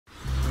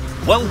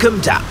Welcome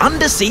to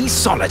Undersea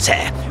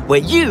Solitaire, where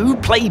you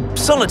play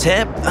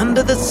solitaire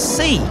under the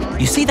sea.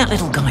 You see that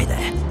little guy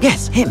there?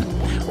 Yes, him.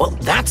 Well,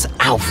 that's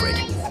Alfred.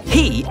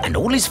 He and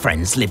all his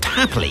friends lived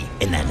happily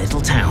in their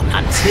little town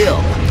until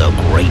the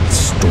great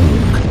storm.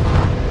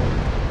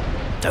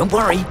 Don't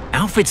worry,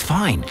 Alfred's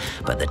fine,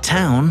 but the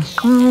town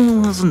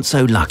wasn't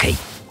so lucky.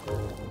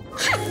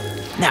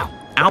 Now,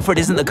 Alfred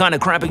isn't the kind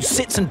of crab who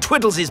sits and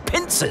twiddles his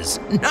pincers.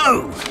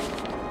 No!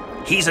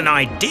 He's an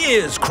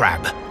ideas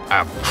crab,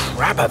 a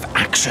crab of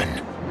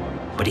action.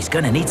 But he's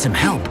going to need some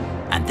help,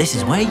 and this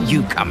is where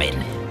you come in.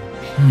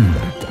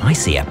 I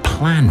see a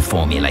plan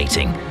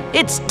formulating.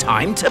 It's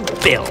time to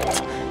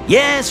build.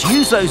 Yes,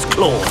 use those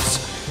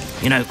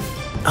claws. You know,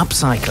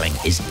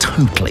 upcycling is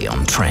totally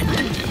on trend.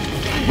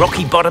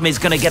 Rocky Bottom is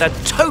going to get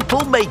a total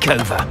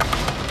makeover.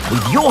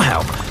 With your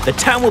help, the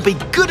town will be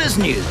good as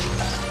new.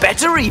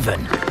 Better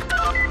even.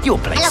 You'll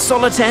play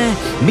solitaire,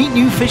 meet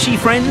new fishy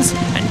friends,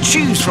 and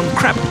choose from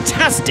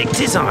crabtastic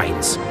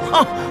designs.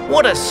 Oh,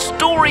 what a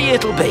story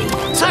it'll be.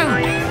 So,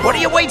 what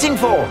are you waiting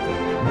for?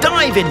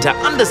 Dive into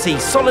Undersea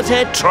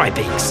Solitaire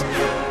Tripeaks.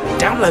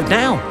 Download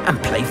now and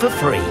play for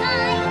free.